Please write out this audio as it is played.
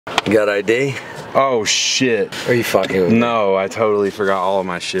You got ID? Oh shit. Are you fucking with me? No, I totally forgot all of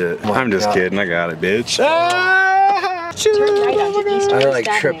my shit. Oh, I'm just kidding, I got it, bitch. I like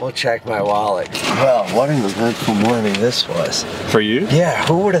triple check my wallet. Well, what an eventful morning this was. For you? Yeah,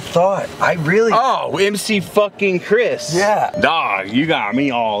 who would have thought? I really... Oh, MC fucking Chris. Yeah. Dog, you got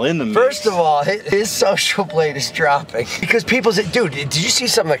me all in the mix. First of all, his social blade is dropping. Because people say, dude, did you see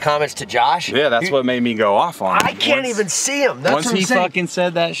some of the comments to Josh? Yeah, that's what made me go off on him. I can't even see him. That's once what I'm he saying. fucking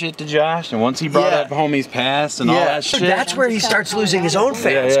said that shit to Josh, and once he brought up homie's past and all that shit. That's where he starts losing his own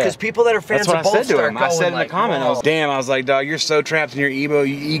fans. Because people that are fans of both start going I said in the like, comment, I was like, dog, you're so trapped in your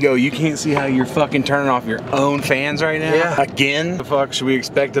ego, you can't see how you're fucking turning off your own fans right now. Yeah. Again, the fuck, should we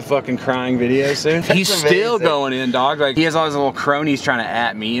expect a fucking crying video soon? He's still going in, dog. Like, he has all his little cronies trying to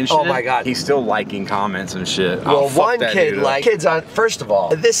at me and shit. Oh my god. He's still liking comments and shit. Well, one kid, like, kids on, first of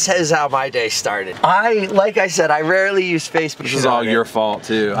all, this is how my day started. Like I said, I rarely use Facebook. This is all your fault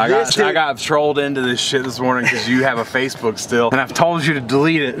too. I got trolled into this shit this morning because you have a Facebook still, and I've told you to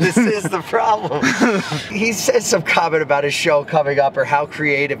delete it. This is the problem. He said some comment about his show coming up or how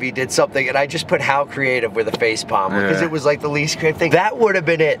creative he did something, and I just put how creative with a face palm because it was like the least creative thing. That would have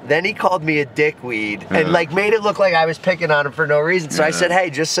been it. Then he called me a dickweed and like made it look like I was picking on him for no reason. So I said, hey,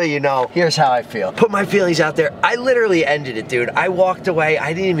 just so you know, here's how I feel. Put my feelings out there. I literally ended it, dude. I walked away.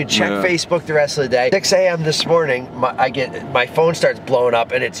 I didn't even check Facebook the rest of the day. 6 a.m. this morning, my phone starts blowing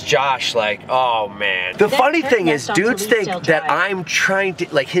up and it's Josh like, oh man. The funny thing is, dudes think that I'm trying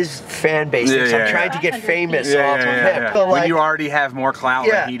to, like his fan base thinks I'm trying to get famous off of him. So, like, when you already have more clout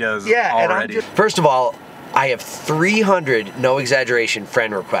than he does already. And I'm just, first of all, I have 300, no exaggeration,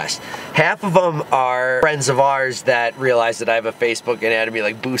 friend requests. Half of them are friends of ours that realize that I have a Facebook anatomy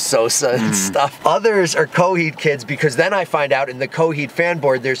like Boost Sosa and stuff. Others are KITH kids because then I find out in the KITH fan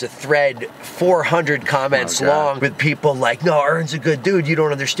board there's a thread 400 comments long with people like, no, Ern's a good dude, you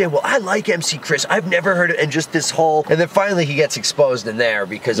don't understand. Well, I like MC Chris, I've never heard it, and just this whole, and then finally he gets exposed in there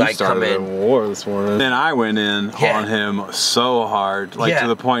because I come in. A war this morning. Then I went in on him so hard, like to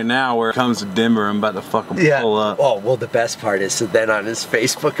the point now where it comes to Denver, I'm about to fucking pull up. Oh, well, the best part is, so then on his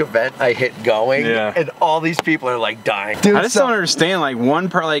Facebook event, I hit going, and all these people are like dying. Dude, I just don't understand, like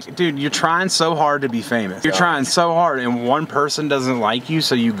like, dude, you're trying so hard to be famous. You're trying so hard, and one person doesn't like you,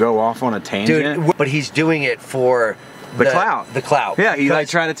 so you go off on a tangent. Dude, but he's doing it for the clout. The clout. Yeah, he like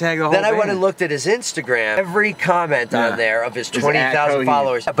tried to tag the whole Then I went and looked at his Instagram. Every comment on there of his 20,000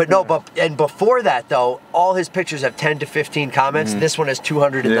 followers. But no, and before that though, all his pictures have 10 to 15 comments. This one has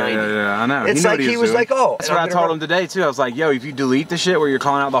 290. Yeah, I know. It's like he was like, oh. That's what I told him today too. I was like, yo, if you delete the shit where you're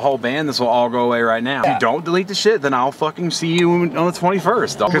calling out the whole band, this will all go away right now. If you don't delete the shit, then I'll fucking see you on the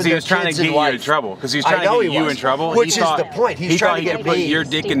 21st. Because he was trying to get you in trouble. Because he was trying to get you in trouble. Which is the point. He's trying to get put your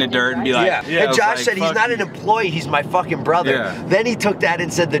dick in the dirt and be like, and Josh said he's not an employee, he's my fucking brother. Then he took that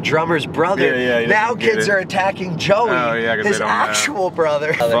and said the drummer's brother. Now kids are attacking Joey, his actual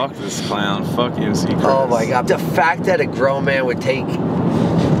brother. Fuck this clown. Fuck MC Chris. Oh my god. The fact that a grown man would take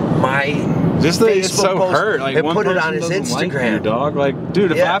my Facebook so post hurt. Like, and put it on his Instagram. Like you, dog. Like,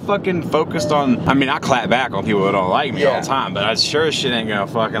 dude, if I fucking focused on, I mean, I clap back on people that don't like me all the time, but I sure as shit ain't gonna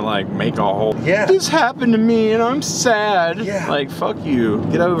fucking like make a whole, this happened to me and I'm sad. Like, fuck you.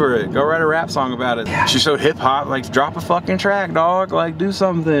 Get over it. Go write a rap song about it. She's so hip hop, like, drop a fucking track, dog. Like, do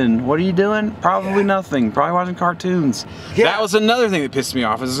something. What are you doing? Probably nothing. Probably watching cartoons. That was another thing that pissed me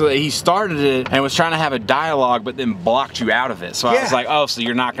off, is that he started it and was trying to have a dialogue, but then blocked you out of it. So I was like, oh, so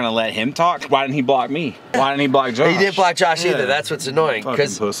you're not gonna let him talk? Why didn't he block me? Why didn't he block Josh? He didn't block Josh either. That's what's annoying.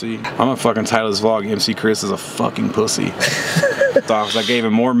 Fucking pussy. I'm gonna fucking title this vlog, MC Chris is a fucking pussy. I gave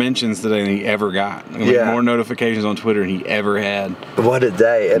him more mentions today than he ever got. Like, more notifications on Twitter than he ever had. What a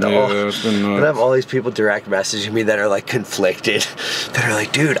day. And, and I have all these people direct messaging me that are like conflicted. That are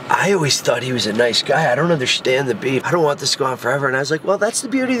like, dude, I always thought he was a nice guy. I don't understand the beef. I don't want this to go on forever. And I was like, well, that's the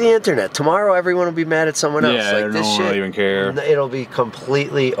beauty of the internet. Tomorrow everyone will be mad at someone else. Yeah, like, this shit won't even care. It'll be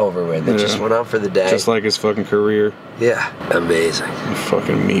completely over with. It just went on for the day. Just like his fucking career. Yeah, amazing. You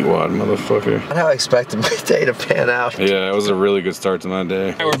fucking meatwad motherfucker. Not how I expected my day to pan out. Yeah, it was a really good start to my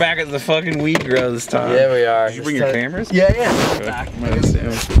day. We're back at the fucking weed grow this time. Yeah, we are. Did you bring your cameras? Yeah.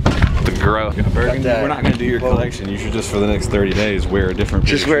 The grow. We're not gonna do your collection. You should just for the next 30 days wear a different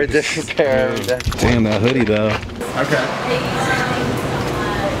pair. Just wear a different pair. Damn, that hoodie though. Okay.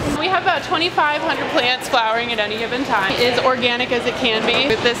 We have about about 2,500 plants flowering at any given time. It is organic as it can be.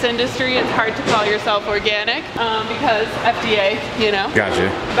 With this industry, it's hard to call yourself organic because FDA, you know. Gotcha.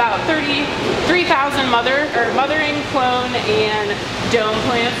 About 33,000 mothering, clone, and dome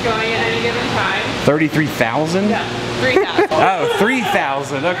plants going at any given time. 33,000? Yeah, 3,000. Oh,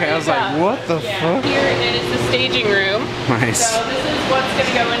 3,000. Okay, I was like, what the fuck? Here it is the staging room. Nice. So this is what's going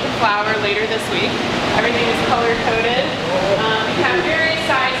to go into flower later this week. Everything is color coded. We have various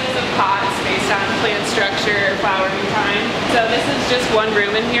sizes of pots based on plant structure, flowering time. So this is just one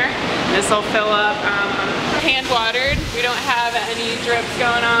room in here. This will fill up hand watered. We don't have any drips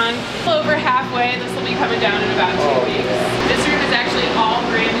going on. Over halfway, this will be coming down in about 2 weeks. This room is actually all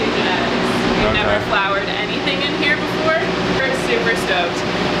brand new genetics. We've never flowered anything in here before. We're super stoked.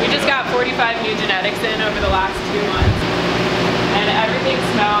 We just got 45 new genetics in over the last 2 months. And everything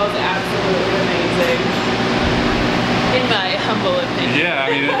smells absolutely amazing. In my humble opinion. Yeah,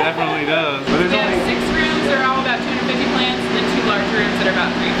 I mean, it definitely does. But we have 6 rooms that are all about 250 plants, and then 2 large rooms that are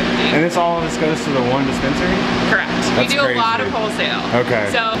about 350. And this all of this goes to the one dispensary? Correct. That's we do crazy. a lot of wholesale.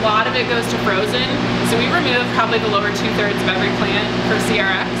 Okay. So a lot of it goes to frozen. So we remove probably the lower 2/3 of every plant for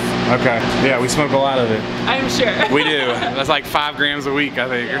CRX. Okay. Yeah, we smoke a lot of it. I'm sure. We do. That's like 5 grams a week,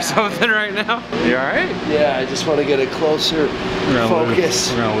 I think, or something right now. You all right? Yeah, I just want to get a closer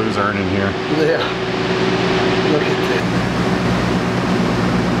focus. We're gonna lose Ern in here. Yeah. Look at this.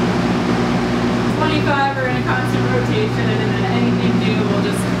 25 are in a constant rotation, and then anything new, we'll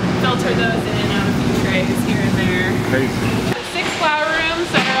just filter those in and out of a few trays here and there. Crazy. 6 flower rooms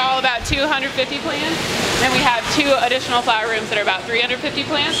that are all about 250 plants, and we have 2 additional flower rooms that are about 350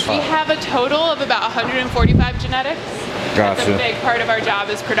 plants. We have a total of about 145 genetics. Gotcha. That's a big part of our job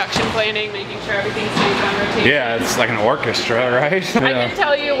is production planning, making sure everything stays on rotation. Yeah, it's like an orchestra, right? I can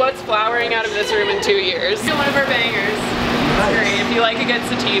tell you what's flowering out of this room in 2 years. One of our bangers. It's great. If you like a good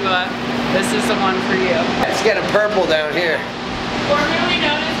sativa, this is the one for you. It's getting purple down here. Formerly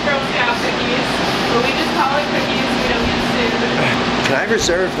known as Girl Scout cookies, but we just call it cookies. We don't get sued. Can I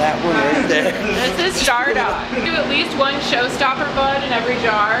reserve that one right there? This is Stardust. We do at least 1 showstopper bud in every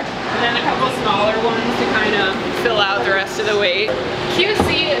jar, and then a couple smaller ones to kind of fill out the rest of the weight.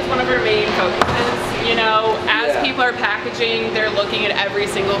 QC is one of our main focuses. You know, as people are packaging, they're looking at every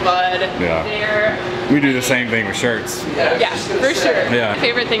single bud. Yeah. We do the same thing with shirts. Yeah, for sure. Yeah. My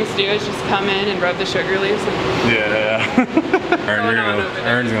favorite things to do is just come in and rub the sugar leaves. Yeah.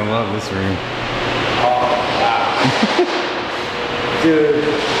 Ern's gonna love this room. Dude,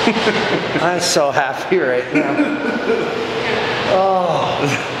 I'm so happy right now. Oh,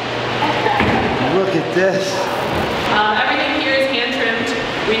 look at this. Everything here is hand trimmed.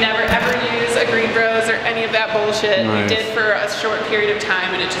 We never ever use a green rose or any of that bullshit. Nice. We did for a short period of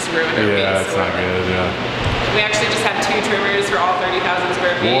time and it just ruined our Yeah, piece. that's not good, yeah. We actually just have 2 trimmers for all 30,000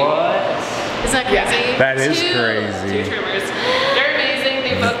 square feet. What? Isn't that crazy? That is 2 crazy. trimmers. They're amazing.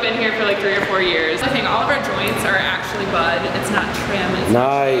 They've both been here for like 3 or 4 years. I think all of our joints are actually bud. It's not trim. It's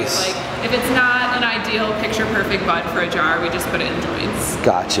Nice. like if it's not an ideal picture perfect bud for a jar, we just put it in joints.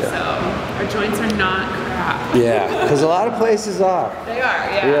 Gotcha. So our joints are not crap. Yeah, because a lot of places are. They are,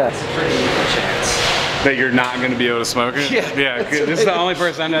 yeah. It's a pretty good chance. That you're not going to be able to smoke it? Yeah, this is the only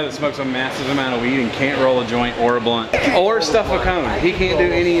person I know that smokes a massive amount of weed and can't roll a joint or a blunt. Or stuff a cone. He can't do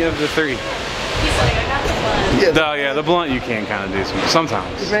any of the 3. He's like, I got the blunt. Yeah, the blunt you can kind of do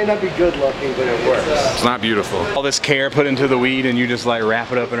sometimes. It may not be good looking, but it works. It's not beautiful. All this care put into the weed and you just like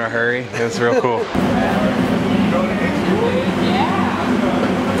wrap it up in a hurry. That's real cool.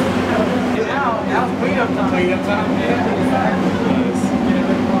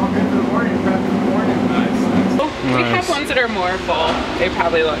 We have ones that are more full. They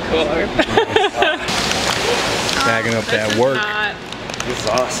probably look cooler. Bagging up that work. This is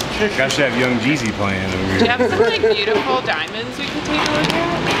awesome. Gosh, should have Young Jeezy playing over here. We have some like beautiful diamonds we can take a look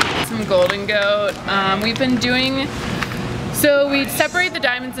at. Some golden goat. We've been doing, so we separate the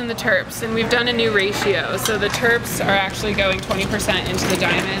diamonds and the terps, and we've done a new ratio. So the terps are actually going 20% into the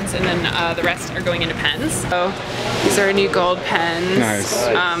diamonds, and then the rest are going into pens. So these are new gold pens. Nice.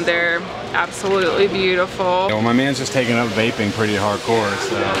 They're absolutely beautiful. Well, my man's just taking up vaping pretty hardcore,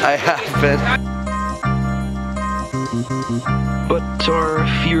 so. I have been. But our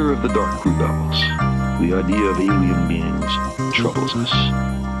fear of the dark rebels. The idea of alien beings troubles us.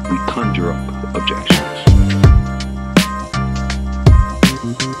 We conjure up objections.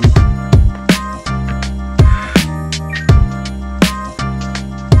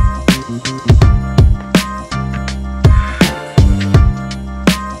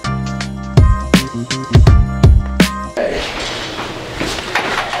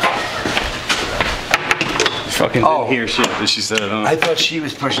 fucking didn't hear shit that she said. I thought she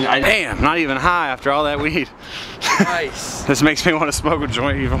was pushing. Damn, not even high after all that weed. Nice. This makes me want to smoke a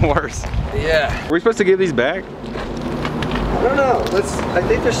joint even worse. Yeah. Are we supposed to give these back? I don't know. I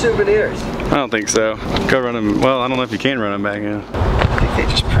think they're souvenirs. I don't think so. Go run them. Well, I don't know if you can run them back in. I think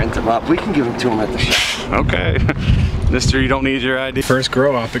they just print them up. We can give them to them at the shop. Okay. Mister, you don't need your ID. First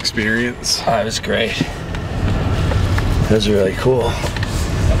grow off experience. Oh, it was great. Those are really cool.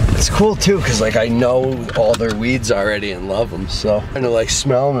 It's cool too, cause like I know all their weeds already and love them, so I'm trying to like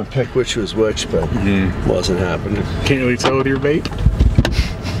smell them and pick which was which, but wasn't happening. Can't really tell with your vape.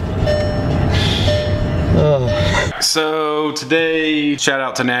 So today, shout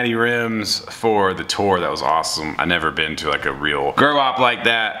out to Natty Rims for the tour. That was awesome. I've never been to like a real grow op like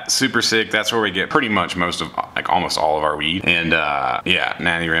that. Super sick. That's where we get pretty much most of, like almost all of our weed. And yeah,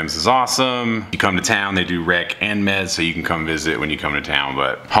 Natty Rims is awesome. You come to town, they do rec and meds, so you can come visit when you come to town.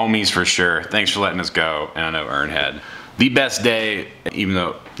 But homies for sure. Thanks for letting us go. And I know Ern had the best day, even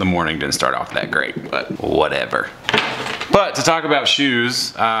though the morning didn't start off that great, but whatever. But to talk about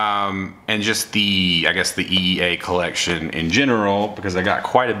shoes, and just the, I guess the EEA collection in general, because I got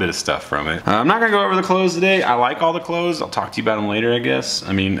quite a bit of stuff from it. I'm not gonna go over the clothes today. I like all the clothes. I'll talk to you about them later, I guess.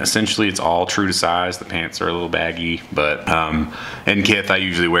 I mean, essentially it's all true to size. The pants are a little baggy, but in KITH I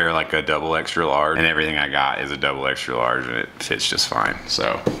usually wear like a double extra large, and everything I got is a double extra large, and it fits just fine.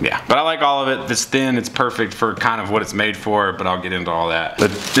 So yeah, but I like all of it. It's thin, it's perfect for kind of what it's made for, but I'll get into all that.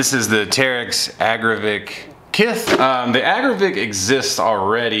 But this is the KITH EEA Agravic. KITH, the Agravic exists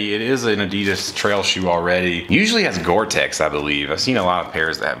already. It is an Adidas trail shoe already. Usually has Gore-Tex, I believe. I've seen a lot of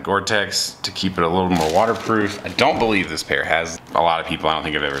pairs that have Gore-Tex to keep it a little more waterproof. I don't believe this pair has. A lot of people, I don't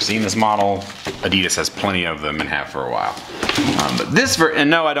think I've ever seen this model. Adidas has plenty of them and have for a while. But this, and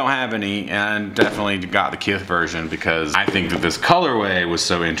no, I don't have any, and definitely got the KITH version because I think that this colorway was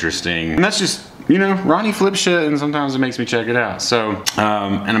so interesting. And that's just, you know, Ronnie flips shit and sometimes it makes me check it out. So,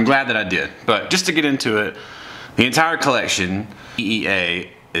 and I'm glad that I did. But just to get into it, the entire collection,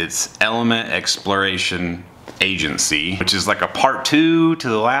 EEA, it's Element Exploration Agency, which is like a part 2 to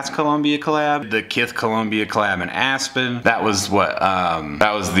the last Columbia collab. The KITH Columbia collab in Aspen. That was what,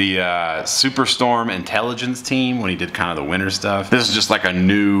 that was the Superstorm Intelligence team when he did kind of the winter stuff. This is just like a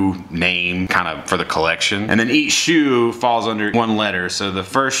new name kind of for the collection. And then each shoe falls under one letter. So the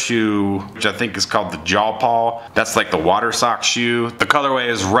first shoe, which I think is called the Jaw Paw, that's like the water sock shoe. The colorway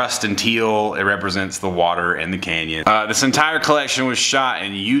is rust and teal. It represents the water and the canyon. This entire collection was shot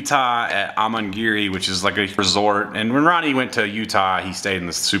in Utah at Amangiri, which is like a resort. And when Ronnie went to Utah, he stayed in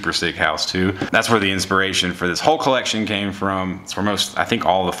this super sick house too. That's where the inspiration for this whole collection came from. It's where most, I think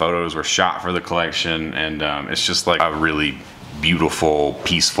all the photos were shot for the collection, and it's just like a really beautiful,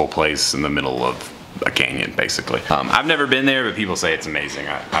 peaceful place in the middle of a canyon, basically. I've never been there, but people say it's amazing.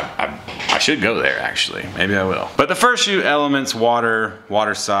 I should go there, actually. Maybe I will. But the first shoe, Elements, water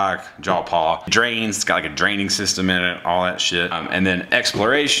sock, Jaw Paw, drains. It's got like a draining system in it, all that shit. And then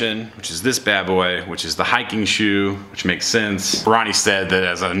Exploration, which is this bad boy, which is the hiking shoe, which makes sense. Ronnie said that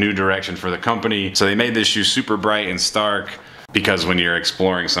as a new direction for the company, so they made this shoe super bright and stark. Because when you're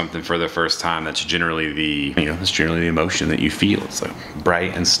exploring something for the first time, that's generally the, you know, that's generally the emotion that you feel. It's a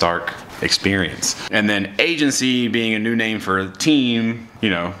bright and stark experience. And then Agency being a new name for a team,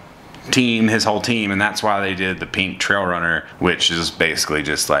 you know, his whole team, and that's why they did the pink Trail Runner, which is basically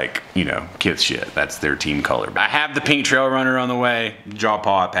just like, you know, KITH shit. That's their team color. I have the pink Trail Runner on the way. Jaw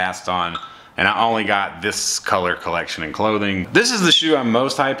Paw I passed on. And I only got this color collection in clothing. This is the shoe I'm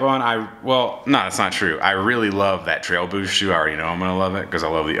most hype on. Well, no, that's not true. I really love that Trail Boost shoe. I already know I'm gonna love it because I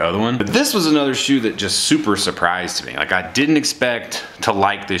love the other one. But this was another shoe that just super surprised me. Like, I didn't expect to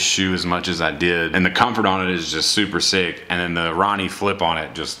like this shoe as much as I did. And the comfort on it is just super sick. And then the Ronnie flip on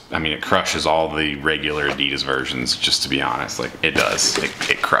it just, I mean, it crushes all the regular Adidas versions, just to be honest. Like, it does.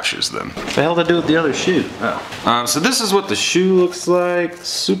 It crushes them. What the hell did I do with the other shoe? Oh. So this is what the shoe looks like.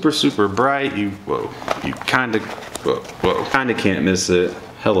 Super, super bright. You kind of can't miss it.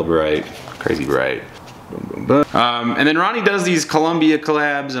 Hella bright, crazy bright. And then Ronnie does these Columbia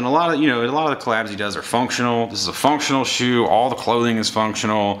collabs, and a lot of the collabs he does are functional. This is a functional shoe. All the clothing is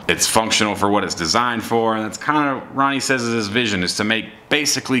functional. It's functional for what it's designed for, and that's kind of, Ronnie says his vision is to make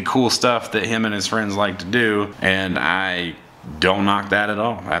basically cool stuff that him and his friends like to do, and I don't knock that at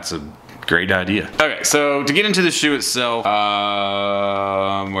all. That's a great idea. Okay, so to get into the shoe itself,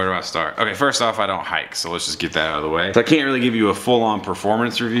 where do I start? Okay, first off, I don't hike, so let's just get that out of the way. So I can't really give you a full-on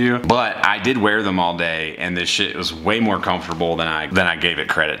performance review, but I did wear them all day, and this shit was way more comfortable than I gave it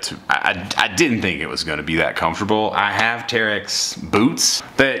credit to. I didn't think it was gonna be that comfortable. I have Terex boots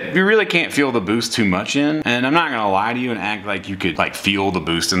that you really can't feel the boost too much in, and I'm not gonna lie to you and act like you could like feel the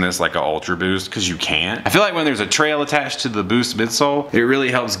boost in this like an Ultra Boost, because you can't. I feel like when there's a trail attached to the Boost midsole, it really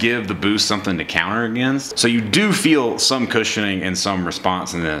helps give the Boost something to counter against. So you do feel some cushioning and some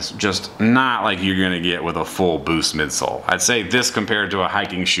response in this, just not like you're gonna get with a full Boost midsole. I'd say this compared to a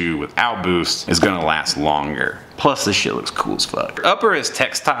hiking shoe without Boost is gonna last longer. Plus this shit looks cool as fuck. Upper is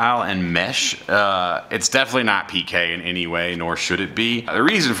textile and mesh. It's definitely not PK in any way, nor should it be. The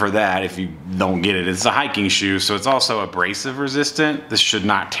reason for that, if you don't get it, it's a hiking shoe, so it's also abrasive resistant. This should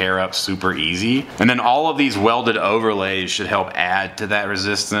not tear up super easy. And then all of these welded overlays should help add to that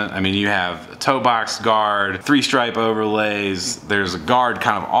resistance. I mean, you have a toe box guard, 3-stripe overlays, there's a guard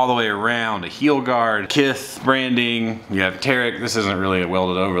kind of all the way around, a heel guard, KITH branding, you have Terex. This isn't really a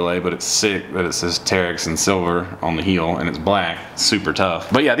welded overlay, but it's sick that it says Terex in silver on the heel and it's black. It's super tough.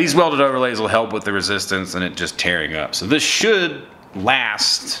 But yeah, these welded overlays will help with the resistance and it just tearing up. So this should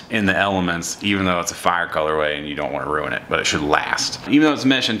last in the elements, even though it's a fire colorway and you don't want to ruin it, but it should last. Even though it's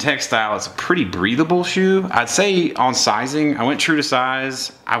mesh and textile, it's a pretty breathable shoe. I'd say on sizing, I went true to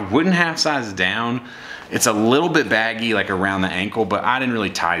size. I wouldn't have sized down. It's a little bit baggy, like around the ankle, but I didn't really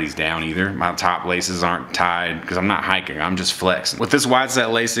tie these down either. My top laces aren't tied because I'm not hiking, I'm just flexing. With this wide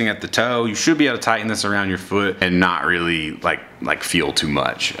set lacing at the toe, you should be able to tighten this around your foot and not really like feel too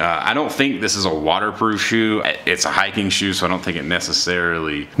much. I don't think this is a waterproof shoe. It's a hiking shoe, so I don't think it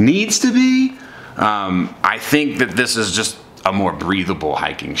necessarily needs to be. I think that this is just a more breathable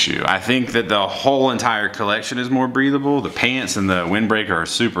hiking shoe. I think that the whole entire collection is more breathable. The pants and the windbreaker are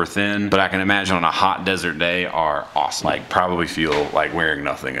super thin, but I can imagine on a hot desert day are awesome. Like probably feel like wearing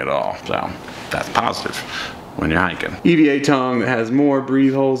nothing at all. So that's positive when you're hiking. EVA tongue that has more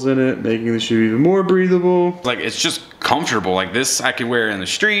breathe holes in it, making the shoe even more breathable. Like it's just comfortable. Like this I could wear in the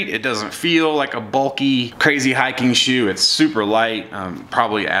street. It doesn't feel like a bulky, crazy hiking shoe. It's super light,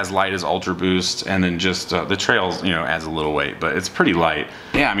 probably as light as Ultra Boost, and then just the trails, you know, adds a little weight, but it's pretty light.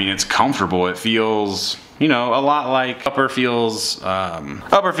 Yeah, I mean, it's comfortable. It feels, you know, a lot like upper feels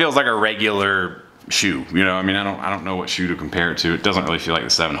like a regular shoe, you know. I mean, I don't know what shoe to compare it to. It doesn't really feel like the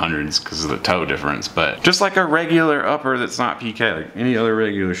 700s because of the toe difference, but just like a regular upper that's not PK, like any other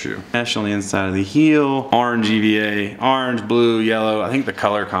regular shoe. Mesh on the inside of the heel, orange EVA, orange, blue, yellow. I think the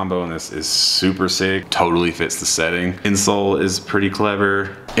color combo in this is super sick. Totally fits the setting. Insole is pretty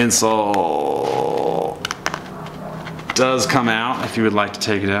clever. Insole does come out. If you would like to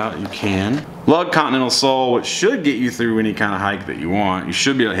take it out, you can. Lug Continental sole, which should get you through any kind of hike that you want. You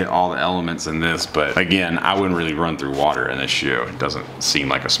should be able to hit all the elements in this, but again, I wouldn't really run through water in this shoe. It doesn't seem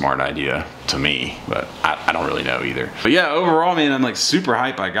like a smart idea to me, but I don't really know either. But yeah, overall, man, I'm like super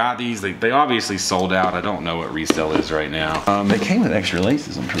hype. I got these. They obviously sold out. I don't know what resale is right now. They came with extra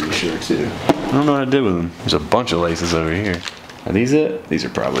laces, I'm pretty sure, too. I don't know what I did with them. There's a bunch of laces over here. Are these it? These are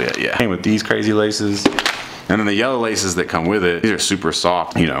probably it, yeah. Came with these crazy laces. And then the yellow laces that come with it, these are super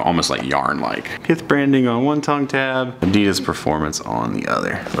soft, you know, almost like yarn-like. KITH branding on one tongue tab, Adidas Performance on the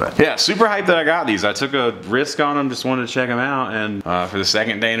other. But yeah, super hyped that I got these. I took a risk on them, just wanted to check them out. And for the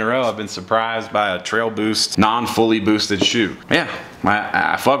second day in a row, I've been surprised by a Trail Boost, non-fully boosted shoe. Yeah,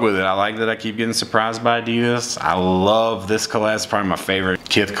 I fuck with it. I like that I keep getting surprised by Adidas. I love this collab. It's probably my favorite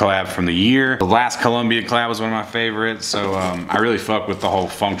KITH collab from the year. The last Columbia collab was one of my favorites. So I really fuck with the whole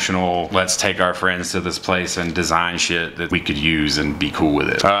functional, let's take our friends to this place and design shit that we could use and be cool with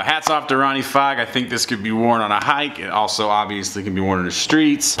it. Hats off to Ronnie Fogg. I think this could be worn on a hike. It also obviously can be worn in the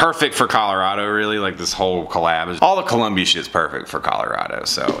streets. Perfect for Colorado, really. Like this whole collab. All the Columbia shit's perfect for Colorado.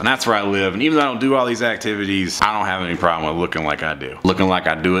 So, and that's where I live. And even though I don't do all these activities, I don't have any problem with looking like I do. Looking like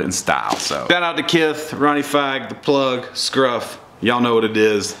I do it in style. So shout out to KITH, Ronnie Fogg, The Plug, Scruff. Y'all know what it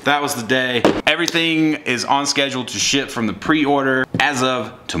is. That was the day. Everything is on schedule to ship from the pre-order. As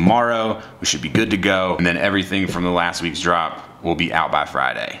of tomorrow, we should be good to go. And then everything from the last week's drop will be out by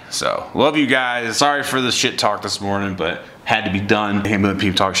Friday. So, love you guys. Sorry for the shit talk this morning, but had to be done. Can't let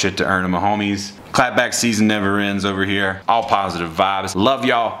people talk shit to earn my homies. Clapback season never ends over here. All positive vibes. Love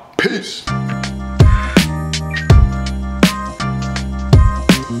y'all. Peace.